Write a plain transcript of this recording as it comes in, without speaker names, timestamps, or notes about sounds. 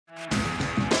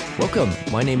Welcome,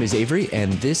 my name is Avery,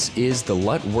 and this is the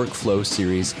LUT Workflow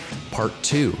Series Part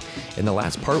 2. In the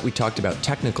last part, we talked about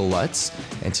technical LUTs,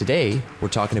 and today we're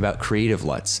talking about creative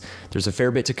LUTs. There's a fair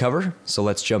bit to cover, so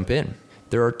let's jump in.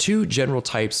 There are two general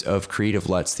types of creative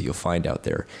LUTs that you'll find out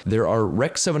there. There are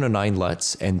Rec. 709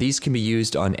 LUTs, and these can be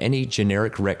used on any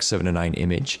generic Rec. 709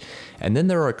 image. And then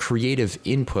there are creative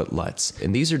input LUTs,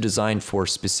 and these are designed for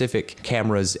specific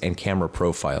cameras and camera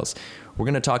profiles. We're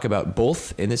going to talk about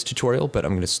both in this tutorial, but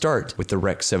I'm going to start with the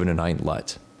Rec. 709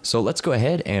 LUT. So let's go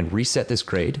ahead and reset this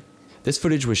grade. This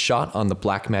footage was shot on the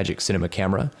Blackmagic Cinema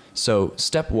camera, so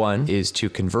step one is to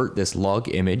convert this log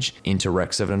image into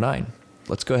Rec. 709.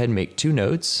 Let's go ahead and make two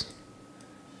nodes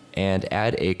and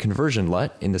add a conversion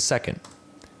LUT in the second,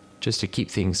 just to keep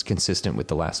things consistent with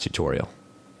the last tutorial.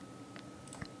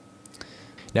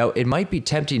 Now, it might be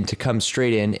tempting to come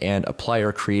straight in and apply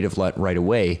our creative LUT right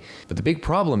away, but the big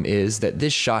problem is that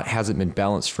this shot hasn't been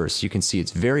balanced first. You can see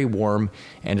it's very warm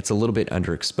and it's a little bit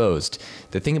underexposed.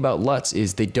 The thing about LUTs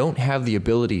is they don't have the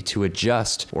ability to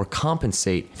adjust or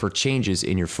compensate for changes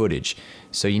in your footage.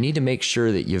 So you need to make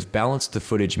sure that you've balanced the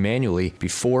footage manually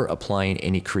before applying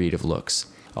any creative looks.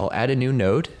 I'll add a new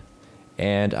node,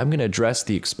 and I'm going to address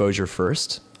the exposure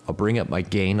first. I'll bring up my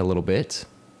gain a little bit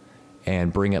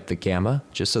and bring up the gamma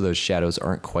just so those shadows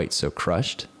aren't quite so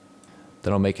crushed.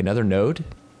 Then I'll make another node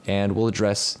and we'll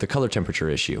address the color temperature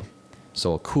issue.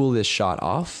 So I'll cool this shot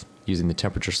off using the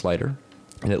temperature slider,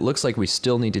 and it looks like we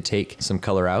still need to take some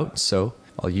color out, so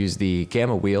I'll use the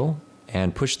gamma wheel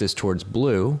and push this towards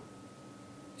blue,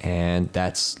 and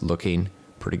that's looking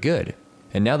pretty good.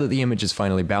 And now that the image is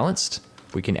finally balanced,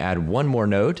 we can add one more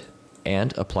node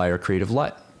and apply our creative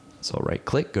LUT. So I'll right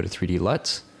click, go to 3D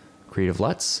LUT, creative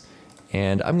LUTs,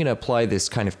 and I'm going to apply this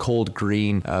kind of cold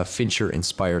green Fincher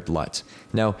inspired LUT.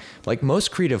 Now, like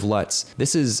most creative LUTs,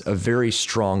 this is a very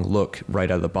strong look right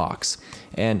out of the box.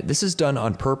 And this is done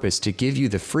on purpose to give you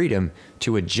the freedom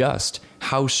to adjust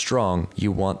how strong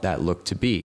you want that look to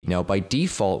be. Now, by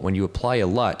default, when you apply a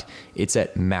LUT, it's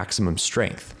at maximum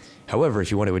strength. However, if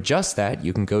you want to adjust that,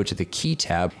 you can go to the key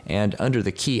tab, and under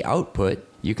the key output,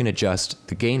 you can adjust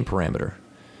the gain parameter.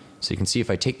 So you can see if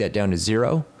I take that down to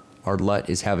 0, our LUT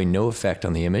is having no effect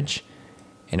on the image.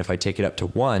 And if I take it up to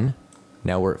 1,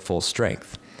 now we're at full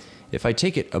strength. If I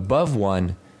take it above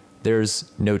 1,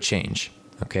 there's no change.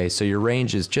 Okay, so your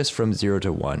range is just from 0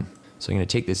 to 1. So I'm going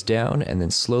to take this down and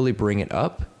then slowly bring it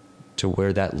up to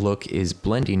where that look is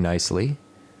blending nicely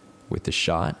with the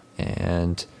shot,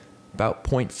 and about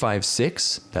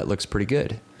 0.56, that looks pretty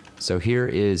good. So here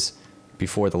is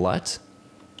before the LUT,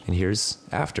 and here's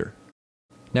after.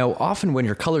 Now, often when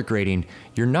you're color grading,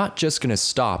 you're not just going to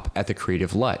stop at the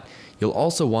creative LUT. You'll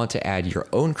also want to add your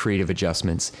own creative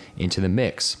adjustments into the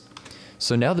mix.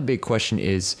 So now the big question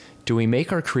is, do we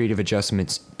make our creative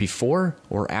adjustments before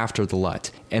or after the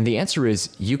LUT? And the answer is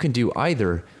you can do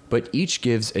either, but each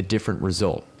gives a different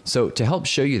result. So to help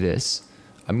show you this,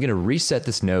 I'm going to reset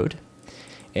this node,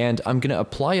 and I'm going to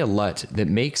apply a LUT that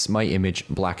makes my image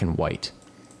black and white.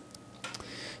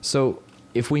 So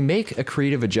if we make a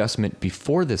creative adjustment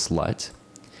before this LUT,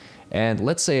 and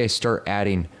let's say I start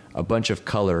adding a bunch of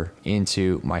color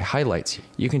into my highlights,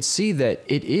 you can see that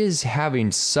it is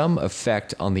having some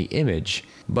effect on the image,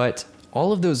 but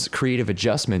all of those creative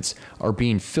adjustments are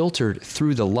being filtered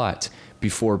through the LUT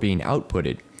before being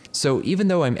outputted. So even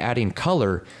though I'm adding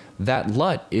color, that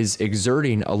LUT is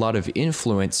exerting a lot of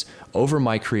influence over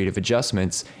my creative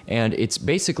adjustments, and it's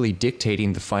basically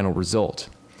dictating the final result.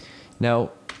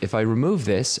 Now, if I remove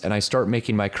this and I start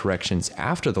making my corrections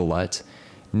after the LUT,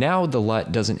 now the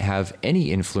LUT doesn't have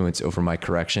any influence over my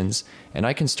corrections, and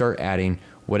I can start adding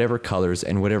whatever colors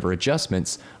and whatever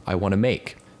adjustments I want to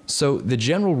make. So the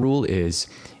general rule is,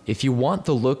 if you want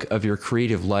the look of your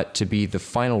creative LUT to be the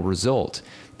final result,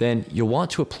 then you'll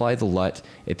want to apply the LUT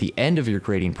at the end of your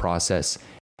grading process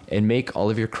and make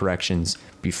all of your corrections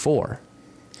before.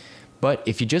 But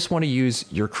if you just want to use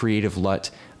your creative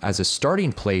LUT as a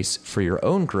starting place for your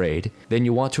own grade, then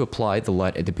you want to apply the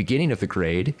LUT at the beginning of the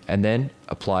grade and then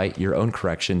apply your own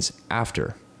corrections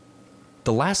after.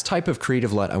 The last type of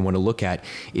creative LUT I want to look at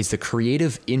is the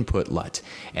creative input LUT.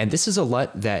 And this is a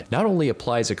LUT that not only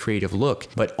applies a creative look,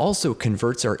 but also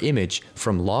converts our image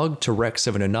from log to Rec.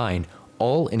 709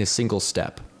 all in a single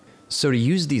step. So to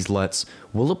use these LUTs,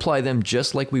 we'll apply them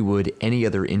just like we would any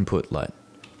other input LUT.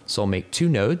 So I'll make two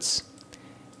nodes,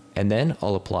 and then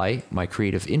I'll apply my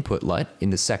creative input LUT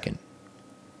in the second.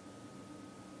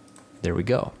 There we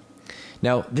go.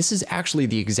 Now, this is actually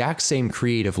the exact same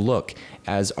creative look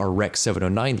as our Rec.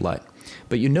 709 LUT,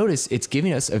 but you notice it's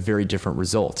giving us a very different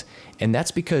result, and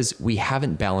that's because we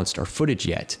haven't balanced our footage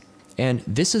yet. And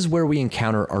this is where we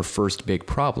encounter our first big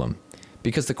problem.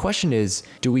 Because the question is,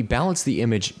 do we balance the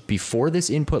image before this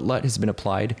input LUT has been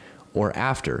applied or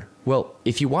after? Well,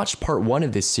 if you watched part 1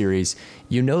 of this series,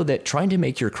 you know that trying to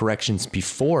make your corrections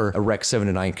before a Rec.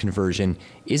 7/9 conversion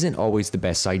isn't always the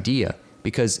best idea,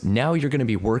 because now you're going to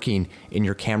be working in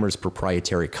your camera's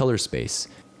proprietary color space.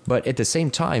 But at the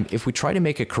same time, if we try to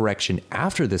make a correction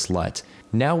after this LUT,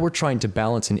 now we're trying to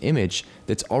balance an image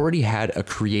that's already had a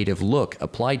creative look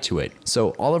applied to it.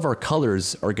 So all of our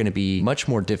colors are going to be much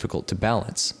more difficult to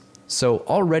balance. So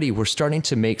already we're starting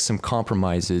to make some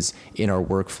compromises in our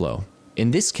workflow.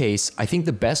 In this case, I think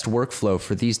the best workflow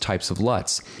for these types of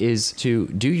LUTs is to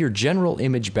do your general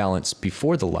image balance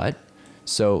before the LUT.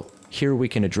 So here we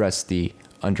can address the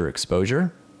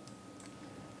underexposure,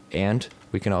 and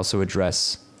we can also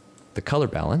address the color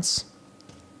balance.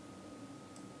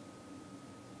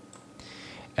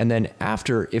 And then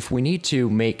after, if we need to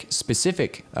make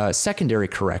specific secondary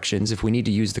corrections, if we need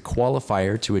to use the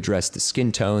qualifier to address the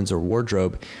skin tones or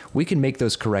wardrobe, we can make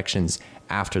those corrections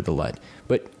after the LUT.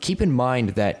 But keep in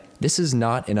mind that this is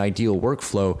not an ideal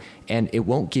workflow and it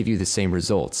won't give you the same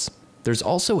results. There's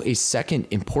also a second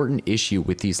important issue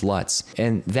with these LUTs,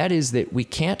 and that is that we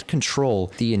can't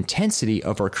control the intensity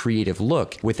of our creative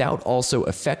look without also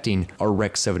affecting our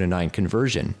Rec. 7/9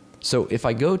 conversion. So if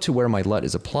I go to where my LUT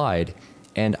is applied,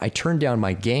 and I turn down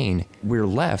my gain, we're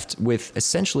left with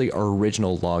essentially our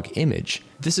original log image.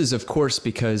 This is of course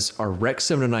because our Rec.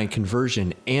 7/9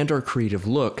 conversion and our creative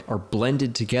look are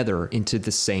blended together into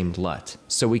the same LUT.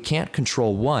 So we can't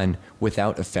control one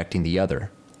without affecting the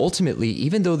other. Ultimately,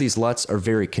 even though these LUTs are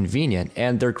very convenient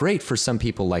and they're great for some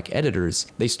people like editors,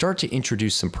 they start to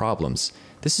introduce some problems.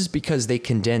 This is because they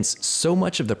condense so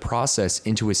much of the process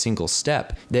into a single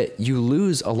step that you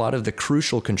lose a lot of the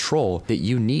crucial control that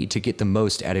you need to get the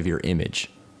most out of your image.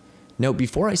 Now,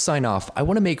 before I sign off, I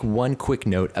want to make one quick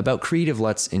note about creative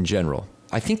LUTs in general.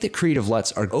 I think that creative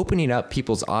LUTs are opening up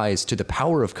people's eyes to the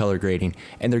power of color grading,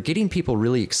 and they're getting people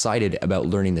really excited about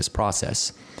learning this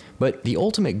process. But the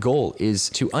ultimate goal is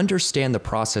to understand the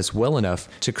process well enough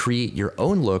to create your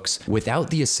own looks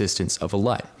without the assistance of a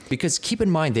LUT. Because keep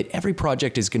in mind that every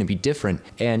project is going to be different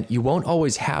and you won't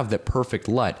always have the perfect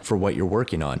LUT for what you're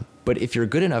working on. But if you're a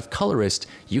good enough colorist,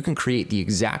 you can create the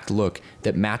exact look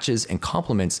that matches and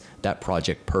complements that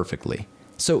project perfectly.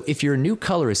 So if you're a new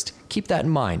colorist, keep that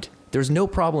in mind. There's no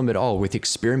problem at all with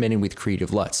experimenting with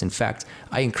creative LUTs. In fact,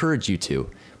 I encourage you to.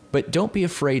 But don't be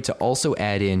afraid to also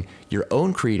add in your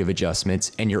own creative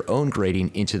adjustments and your own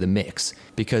grading into the mix,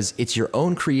 because it's your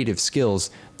own creative skills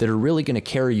that are really going to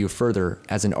carry you further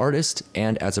as an artist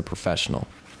and as a professional.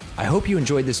 I hope you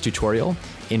enjoyed this tutorial.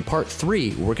 In part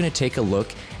 3, we're going to take a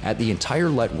look at the entire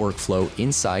LUT workflow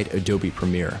inside Adobe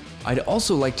Premiere. I'd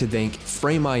also like to thank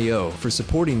Frame.io for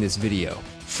supporting this video.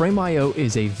 Frame.io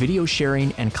is a video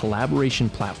sharing and collaboration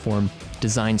platform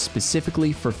designed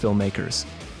specifically for filmmakers.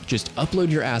 Just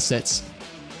upload your assets,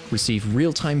 receive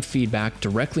real-time feedback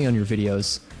directly on your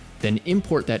videos, then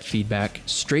import that feedback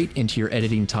straight into your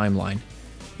editing timeline.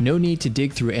 No need to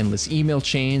dig through endless email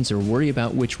chains or worry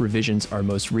about which revisions are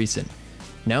most recent.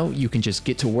 Now you can just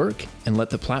get to work and let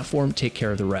the platform take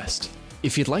care of the rest.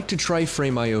 If you'd like to try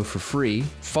Frame.io for free,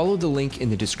 follow the link in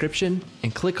the description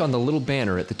and click on the little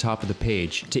banner at the top of the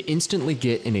page to instantly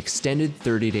get an extended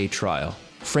 30-day trial.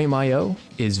 Frame.io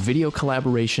is video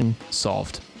collaboration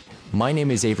solved. My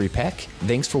name is Avery Peck.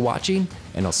 Thanks for watching,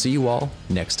 and I'll see you all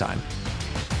next time.